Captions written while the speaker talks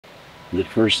The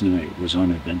first night was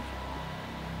uneventful,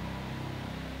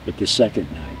 but the second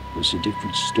night was a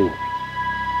different story.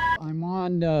 I'm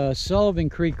on Sullivan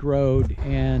Creek Road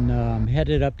and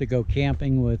headed up to go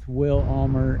camping with Will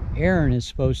Ulmer. Aaron is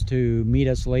supposed to meet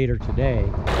us later today.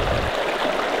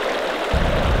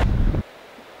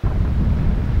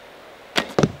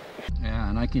 Yeah,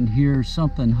 and I can hear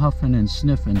something huffing and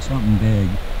sniffing, something big,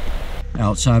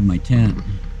 outside my tent.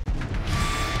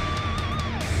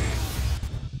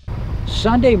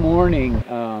 Sunday morning,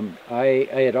 I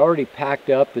had already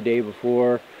packed up the day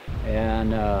before,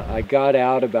 and I got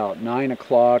out about 9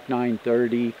 o'clock,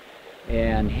 9:30,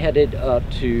 and headed up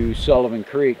to Sullivan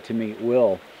Creek to meet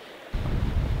Will.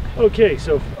 Okay,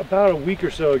 so about a week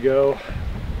or so ago,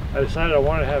 I decided I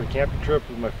wanted to have a camping trip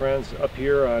with my friends up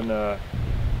here on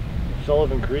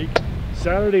Sullivan Creek.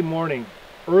 Saturday morning,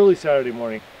 early Saturday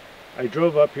morning, I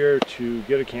drove up here to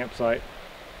get a campsite.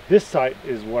 This site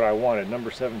is what I wanted,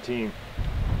 number 17.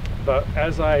 But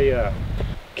as I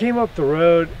came up the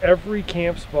road, every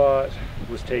camp spot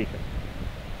was taken.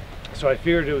 So I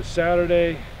figured it was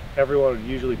Saturday, everyone would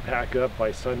usually pack up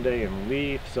by Sunday and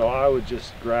leave, so I would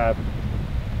just grab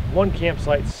one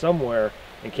campsite somewhere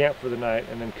and camp for the night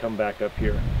and then come back up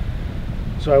here.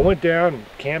 So I went down and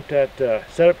camped at,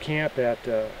 set up camp at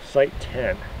site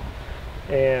 10.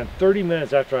 And 30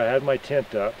 minutes after I had my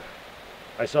tent up,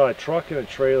 I saw a truck and a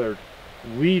trailer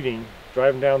leaving,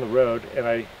 driving down the road, and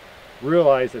I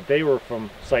realized that they were from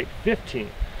site 15.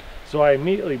 So I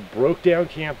immediately broke down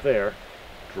camp there,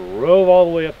 drove all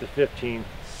the way up to 15,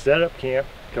 set up camp,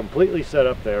 completely set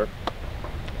up there,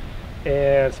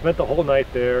 and spent the whole night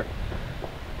there.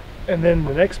 And then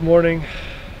the next morning,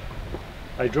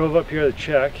 I drove up here to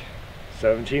check.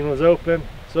 17 was open,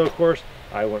 so of course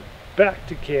I went back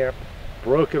to camp,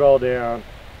 broke it all down,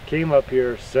 came up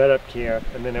here, set up camp,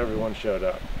 and then everyone showed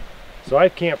up. So I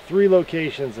camped 3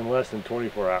 locations in less than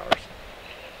 24 hours.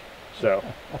 So,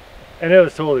 and it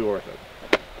was totally worth it.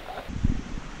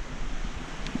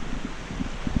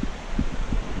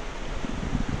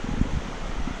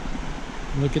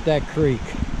 Look at that creek.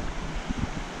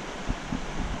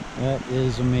 That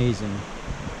is amazing.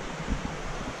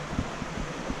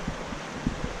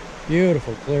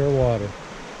 Beautiful clear water.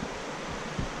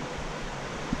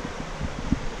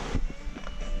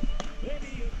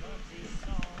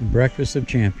 Breakfast of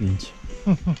champions.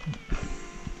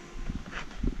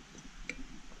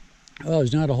 Oh,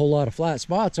 there's not a whole lot of flat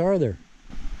spots, are there?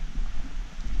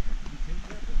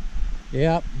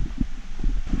 Yep.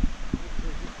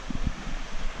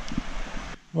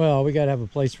 Well, we gotta have a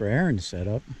place for Aaron to set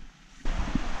up.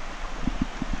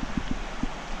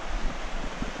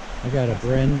 I got a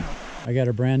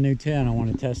brand new tent. I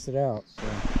want to test it out. So.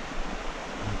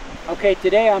 Okay,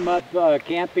 today I'm up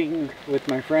camping with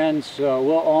my friends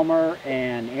Will Ulmer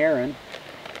and Aaron,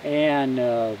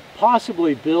 and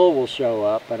possibly Bill will show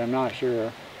up, but I'm not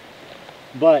sure.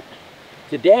 But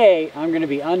today I'm going to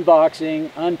be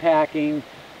unboxing, unpacking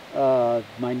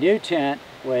my new tent,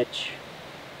 which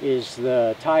is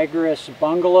the Tigris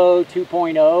Bungalow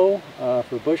 2.0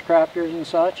 for bushcrafters and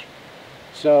such.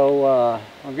 So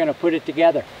I'm going to put it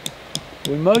together.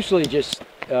 We mostly just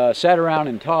sat around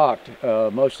and talked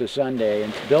most of Sunday,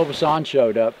 and Bill Basson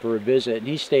showed up for a visit, and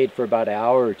he stayed for about an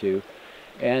hour or two.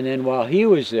 And then while he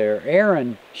was there,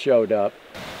 Aaron showed up.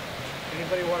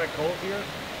 Anybody want a cold beer?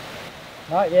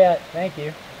 Not yet, thank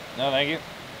you. No, thank you.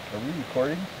 Are we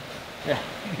recording? Yeah.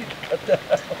 Cut that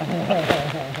out.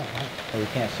 Oh, we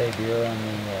can't say beer on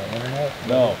the internet?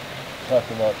 No.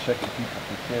 Talking about checking people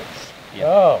for tips. Yeah.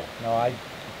 Oh, no, I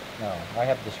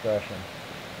have discretion.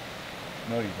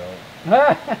 No, you don't.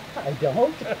 I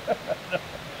don't?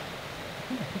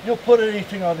 You'll put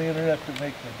anything on the internet to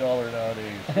make the dollar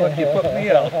nowadays. Look, you put me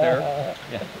out there.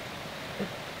 Yeah.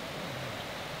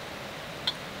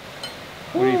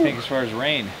 What do you think as far as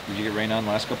rain? Did you get rain on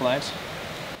the last couple nights?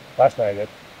 Last night I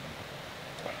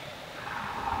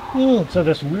did. So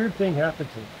this weird thing happened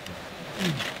to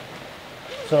me.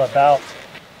 So about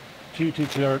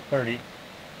 2:30,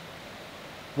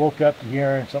 woke up to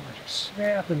hearing something just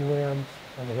snapping limbs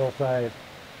on the hillside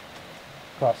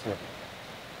across the river.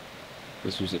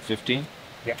 This was at 15?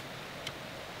 Yeah.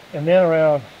 And then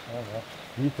around, I don't know,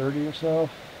 3:30 or so,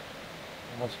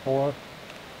 almost 4,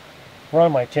 we're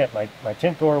on my tent. My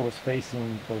tent door was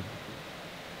facing towards,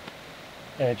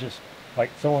 and it just,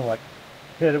 like someone like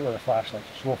hit it with a flashlight,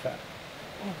 just real fast.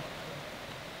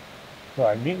 So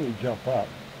I immediately jump up.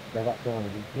 They're not going to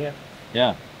be in.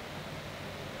 Yeah.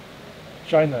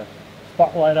 Shine the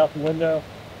spotlight out the window.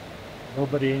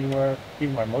 Nobody anywhere.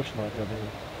 Even my motion light over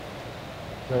here.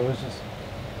 So it was just.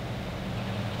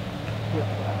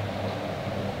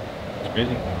 It's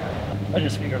crazy. I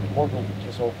just figured the portal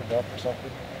just opened up or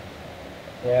something.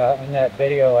 Yeah, in that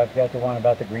video, I've got the one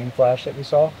about the green flash that we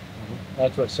saw.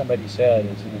 That's what somebody said,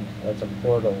 is that's a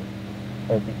portal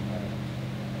open.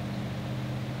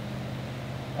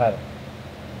 I don't know.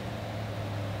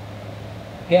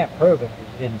 You can't prove it if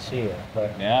you didn't see it,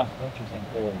 but Yeah. interesting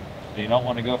theory. You don't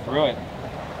want to go through it.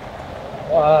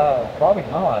 Probably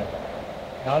not.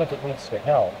 Not if it leads to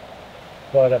hell.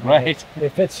 But I mean, Right.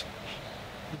 if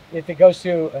it goes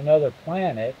to another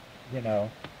planet, you know,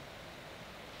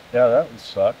 Yeah, that would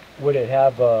suck. would it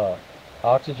have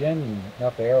oxygen and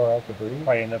enough air or else to breathe?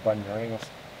 Probably end up on Uranus.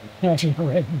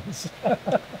 Rings.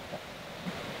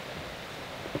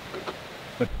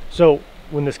 So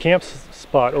when this camp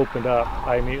spot opened up,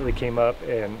 I immediately came up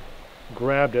and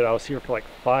grabbed it. I was here for like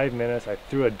 5 minutes. I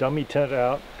threw a dummy tent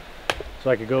out so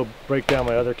I could go break down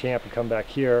my other camp and come back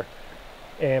here.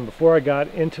 And before I got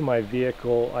into my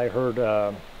vehicle, I heard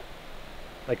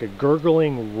like a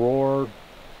gurgling roar,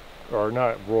 or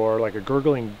not roar, like a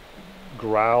gurgling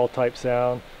growl type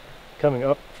sound coming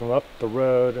up from up the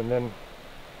road, and then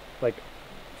like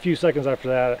a few seconds after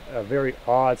that, a very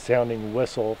odd sounding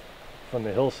whistle from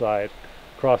the hillside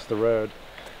across the road.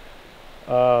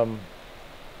 Not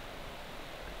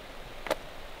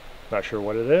sure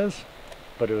what it is,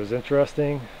 but it was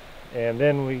interesting. And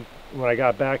then when I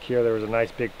got back here, there was a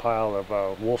nice big pile of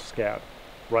wolf scat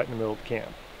right in the middle of the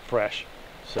camp, fresh.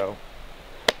 So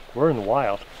we're in the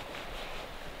wild.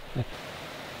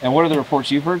 And what are the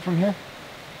reports you've heard from here?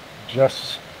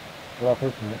 Just Well,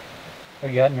 oh,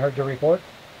 you hadn't heard the report?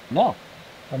 No.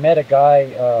 I met a guy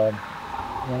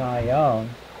in Ione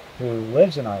who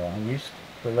lives in Ione. He used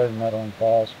to live in Meadowland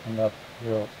Falls and up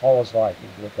here all his life.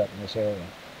 He's lived up in this area.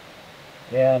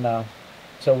 And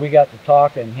so we got to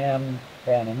talking, him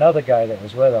and another guy that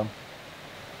was with him.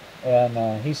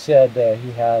 And he said that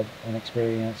he had an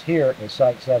experience here at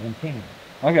Site 17.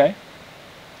 Okay.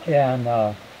 And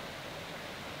I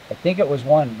think it was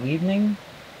one evening,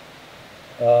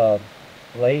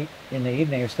 late in the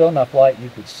evening. There's still enough light you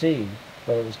could see,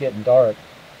 but it was getting dark.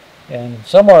 And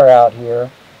somewhere out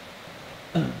here,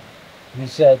 he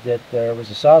said that there was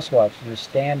a Sasquatch just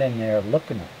standing there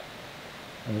looking at him.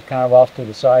 He was kind of off to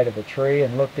the side of a tree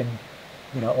and looking,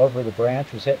 you know, over the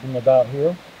branch, was hitting him about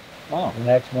here. Wow. The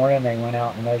next morning they went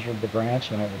out and measured the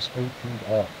branch, and it was 8 feet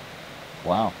up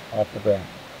Wow. off the branch.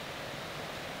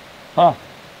 Huh.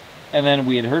 And then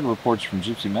we had heard reports from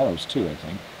Gypsy Meadows too, I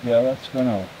think. yeah, that's been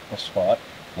a spot.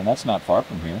 And that's not far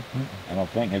from here, I don't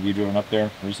think. Have you driven up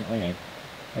there recently?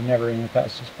 I never even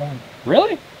passed this point.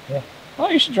 Really? Yeah. Oh,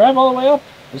 you should drive all the way up.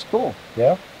 It's cool.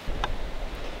 Yeah.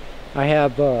 I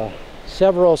have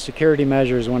several security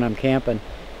measures when I'm camping.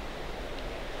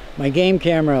 My game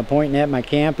camera pointing at my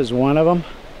camp is one of them.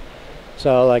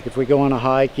 So like if we go on a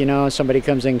hike, you know, somebody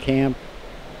comes in camp,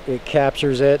 it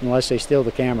captures it unless they steal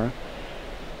the camera.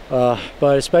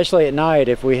 But especially at night,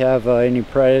 if we have any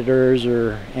predators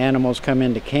or animals come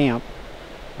into camp,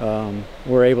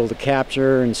 we're able to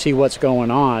capture and see what's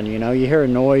going on. You know, you hear a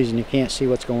noise and you can't see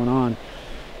what's going on.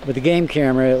 With the game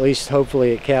camera, at least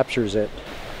hopefully it captures it.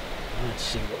 Let's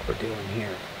see what we're doing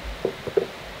here.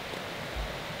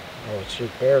 Oh, it's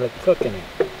just barely cooking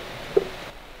it.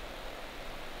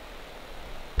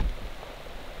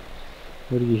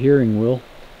 What are you hearing, Will?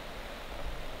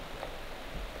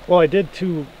 Well, I did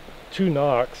two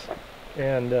knocks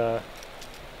and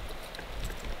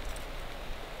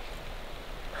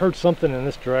heard something in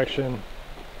this direction,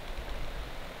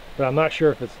 but I'm not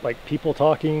sure if it's like people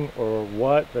talking or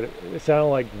what, but it sounded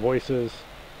like voices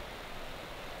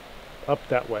up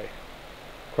that way,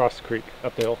 across the creek,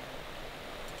 up the hill.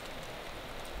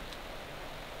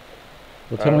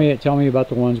 Well, tell me about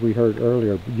the ones we heard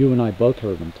earlier. You and I both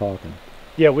heard them talking.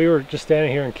 Yeah, we were just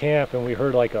standing here in camp and we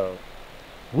heard like a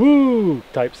woo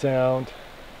type sound,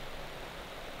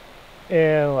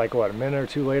 and like what, a minute or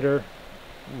two later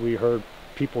we heard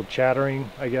people chattering,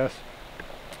 I guess,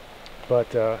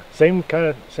 but same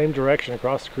direction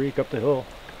across the creek, up the hill.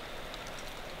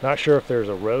 Not sure if there's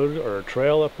a road or a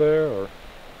trail up there, or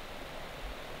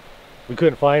we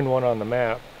couldn't find one on the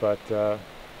map, but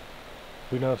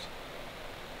who knows.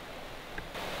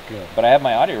 Good. But I have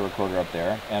my audio recorder up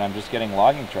there, and I'm just getting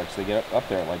logging trucks. They get up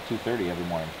there at like 2:30 every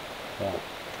morning. Yeah.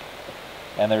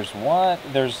 And there's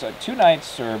 2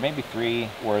 nights or maybe 3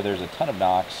 where there's a ton of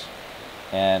knocks,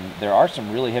 and there are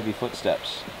some really heavy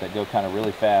footsteps that go kind of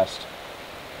really fast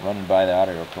running by the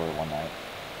audio recorder one night.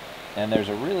 And there's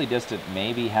a really distant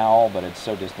maybe howl, but it's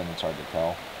so distant it's hard to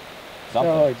tell.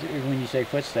 Something. So when you say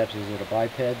footsteps, is it a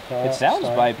biped It sounds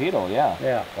bipedal, yeah.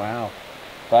 Yeah, wow.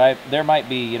 But there might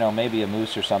be, you know, maybe a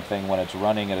moose or something when it's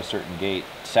running at a certain gait.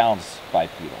 Sounds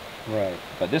bipedal. Right.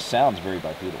 But this sounds very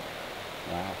bipedal.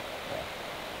 Wow.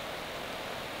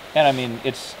 And I mean,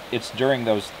 it's during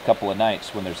those couple of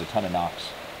nights when there's a ton of knocks.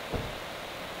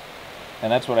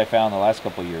 And that's what I found the last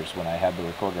couple of years when I had the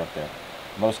recorder up there.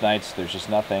 Most nights there's just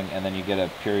nothing, and then you get a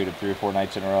period of 3 or 4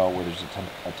 nights in a row where there's a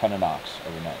ton of knocks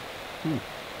overnight.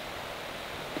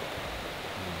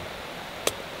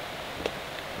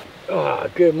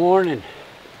 Good morning.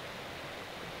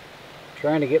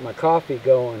 Trying to get my coffee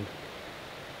going.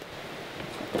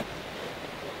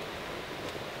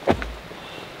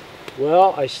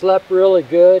 Well, I slept really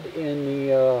good in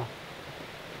the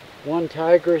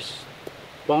OneTigris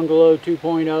Bungalow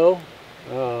 2.0.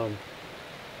 It's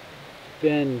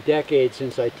been decades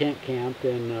since I tent camped,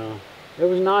 and it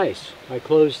was nice. I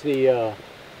closed the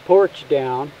porch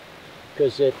down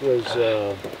because it was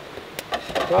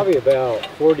probably about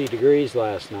 40 degrees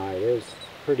last night. It was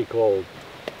pretty cold.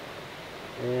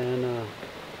 And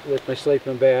with my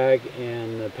sleeping bag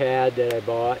and the pad that I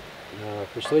bought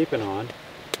for sleeping on,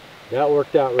 that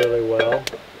worked out really well.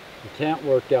 The tent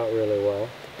worked out really well.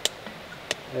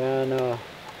 And I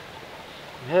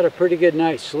had a pretty good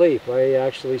night's sleep. I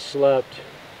actually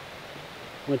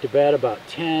went to bed about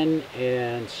 10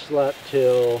 and slept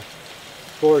till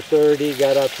 4:30,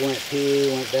 got up, went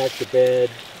pee, went back to bed,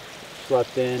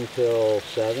 slept in till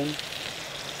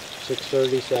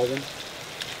 6:30, 7.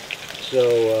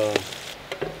 So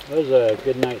it was a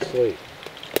good night's sleep.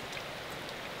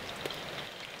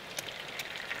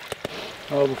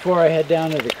 Well, before I head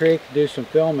down to the creek to do some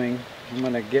filming, I'm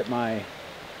going to get my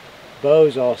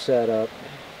bows all set up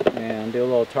and do a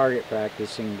little target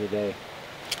practicing today.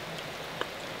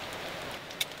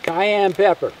 Cayenne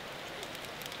pepper.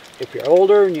 If you're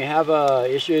older and you have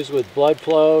issues with blood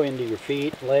flow into your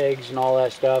feet, legs, and all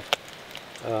that stuff,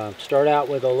 start out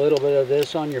with a little bit of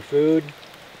this on your food.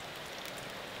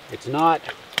 It's not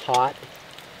hot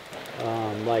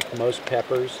like most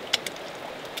peppers,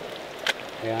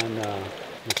 and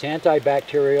it's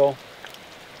antibacterial,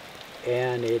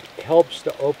 and it helps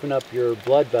to open up your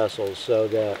blood vessels so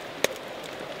that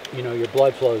your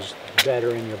blood flows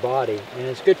better in your body, and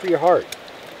it's good for your heart.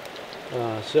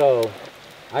 So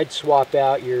I'd swap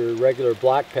out your regular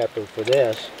black pepper for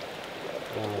this.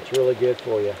 It's really good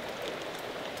for you.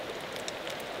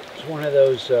 It's one of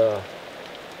those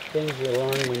things you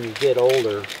learn when you get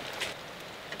older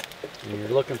and you're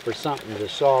looking for something to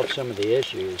solve some of the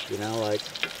issues, like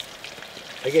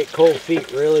I get cold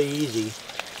feet really easy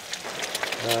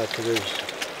because there's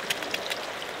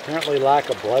apparently lack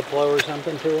of blood flow or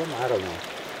something to them. I don't know,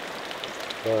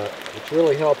 but it's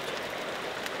really helped,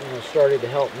 started to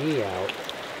help me out,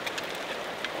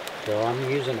 so I'm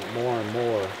using it more and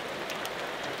more.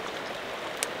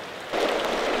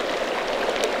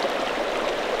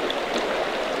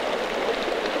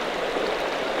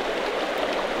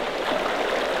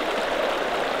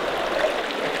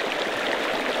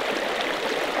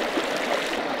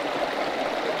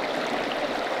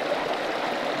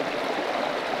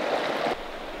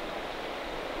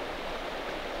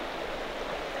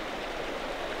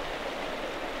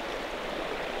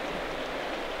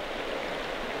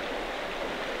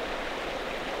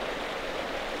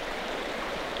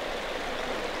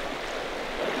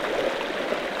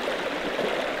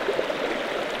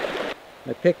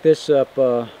 I picked this up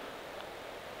on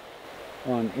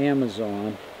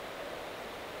Amazon,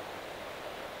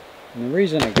 and the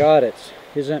reason I got it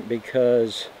isn't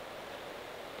because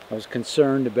I was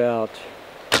concerned about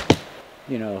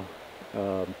the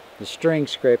string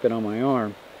scraping on my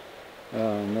arm.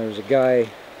 There's a guy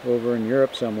over in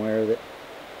Europe somewhere that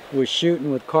was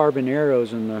shooting with carbon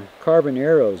arrows, and the carbon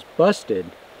arrows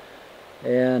busted,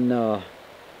 and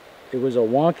it was a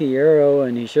wonky arrow,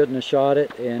 and he shouldn't have shot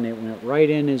it, and it went right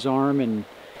in his arm, and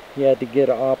he had to get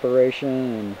an operation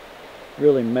and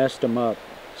really messed him up.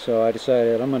 So I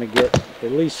decided I'm going to get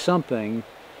at least something.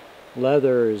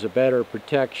 Leather is a better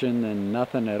protection than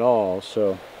nothing at all.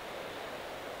 So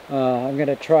I'm going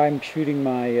to try shooting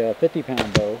my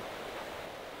 50-pound bow.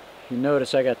 You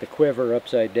notice I got the quiver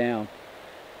upside down.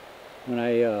 When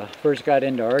I first got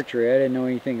into archery, I didn't know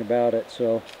anything about it,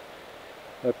 so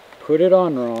I put it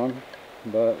on wrong,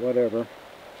 but whatever.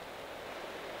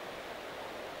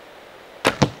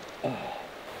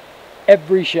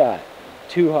 Every shot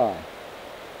too high.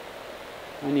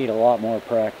 I need a lot more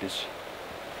practice.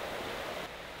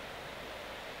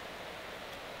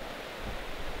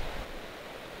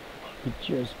 You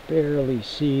just barely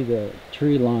see the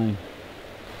tree line.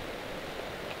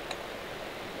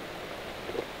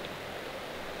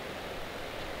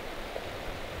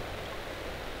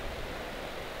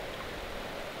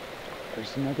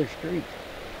 There's another street.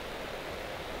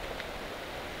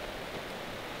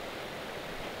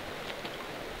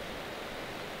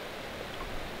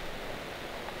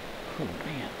 Oh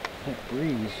man, that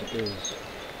breeze is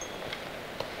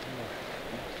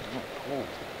not cold.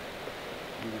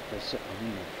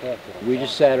 We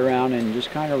just sat around and just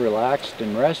kind of relaxed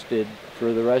and rested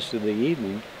for the rest of the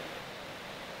evening.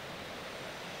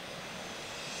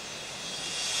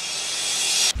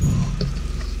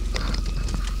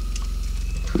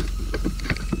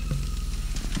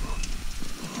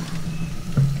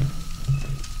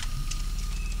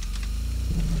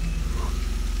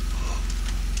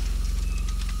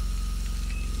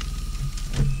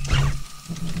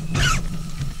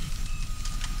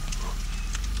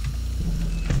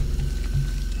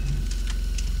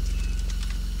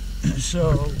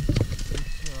 So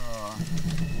it's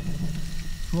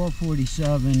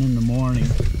 12:47 in the morning,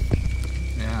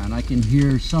 yeah, and I can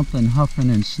hear something huffing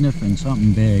and sniffing,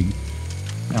 something big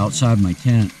outside my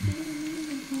tent.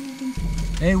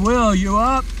 Hey Will, you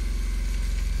up?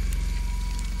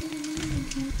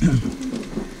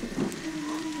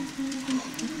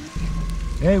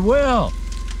 Hey Will!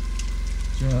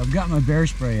 So I've got my bear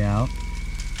spray out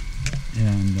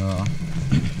and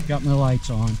got my lights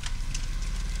on.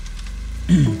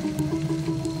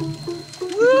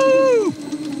 Woo!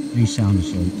 He's sound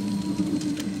asleep.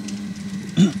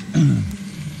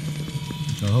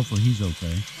 So hopefully he's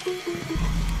okay.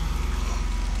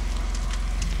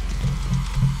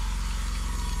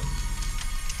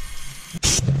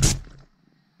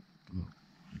 Oh,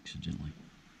 accidentally.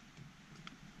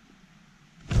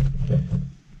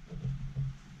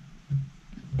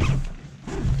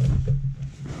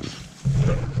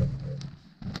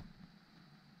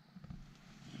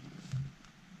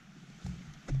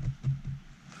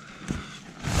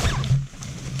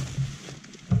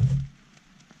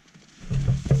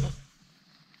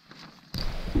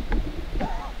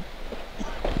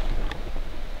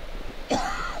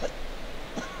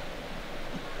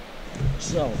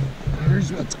 So,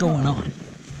 here's what's going on.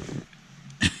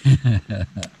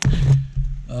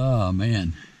 Oh,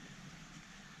 man.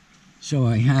 So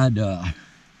I had a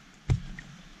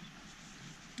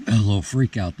little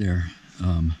freak out there.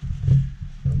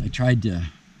 I tried to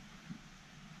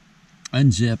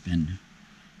unzip and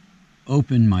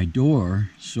open my door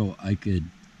so I could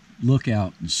look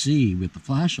out and see with the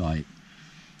flashlight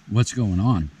what's going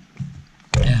on.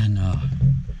 And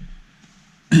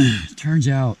it turns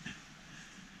out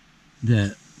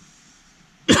that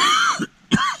I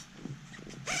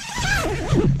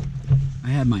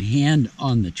had my hand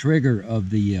on the trigger of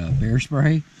the bear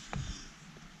spray.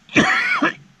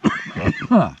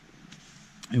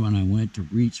 And when I went to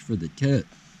reach for the tip,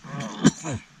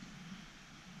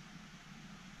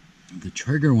 the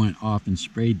trigger went off and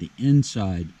sprayed the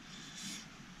inside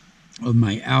of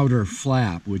my outer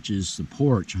flap, which is the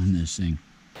porch on this thing.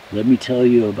 Let me tell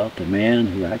you about the man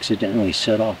who accidentally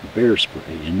set off a bear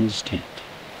spray in his tent.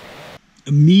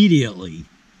 Immediately,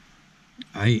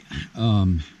 I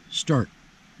start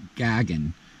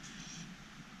gagging.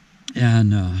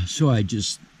 And so I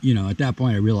just, you know, at that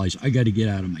point I realized I got to get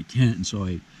out of my tent. And so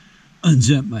I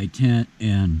unzip my tent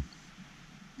and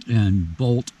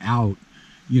bolt out,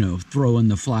 you know, throwing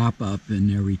the flap up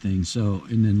and everything. So,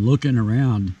 and then looking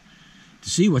around to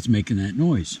see what's making that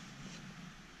noise.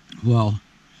 Well,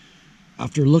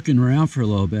 after looking around for a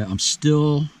little bit, I'm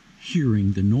still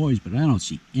hearing the noise, but I don't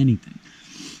see anything.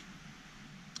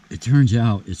 It turns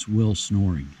out it's Will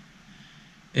snoring.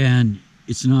 And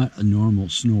it's not a normal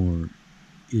snore.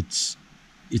 It's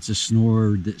a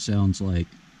snore that sounds like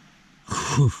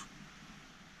whoof,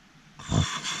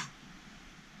 whoof,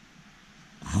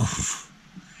 whoof.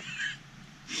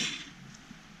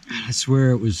 I swear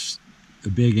it was a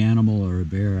big animal or a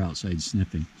bear outside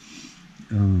sniffing.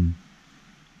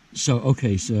 So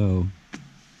okay, so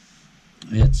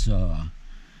it's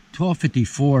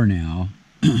 12:54 now.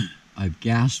 I've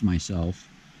gassed myself,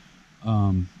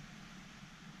 and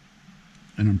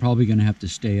I'm probably going to have to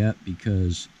stay up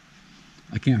because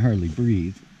I can't hardly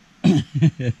breathe.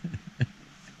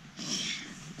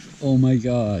 Oh my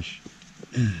gosh.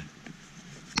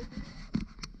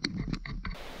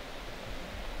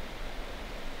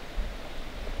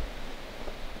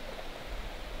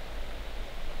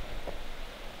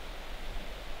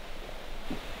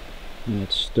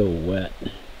 It's still wet.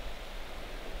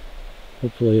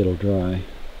 Hopefully it'll dry.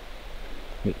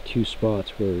 Got two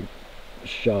spots where it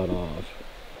shot off.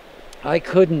 I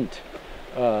couldn't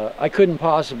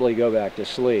possibly go back to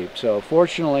sleep. So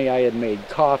fortunately I had made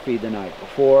coffee the night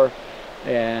before,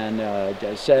 and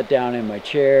I sat down in my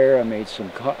chair. I made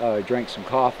some drank some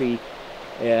coffee,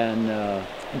 and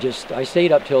I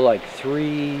stayed up till like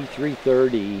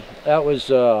 3:30. That was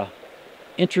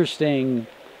interesting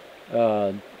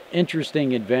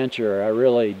adventure. I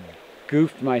really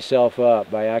goofed myself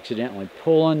up by accidentally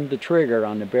pulling the trigger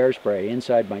on the bear spray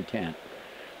inside my tent.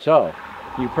 So,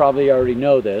 you probably already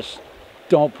know this.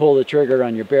 Don't pull the trigger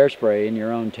on your bear spray in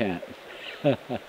your own tent.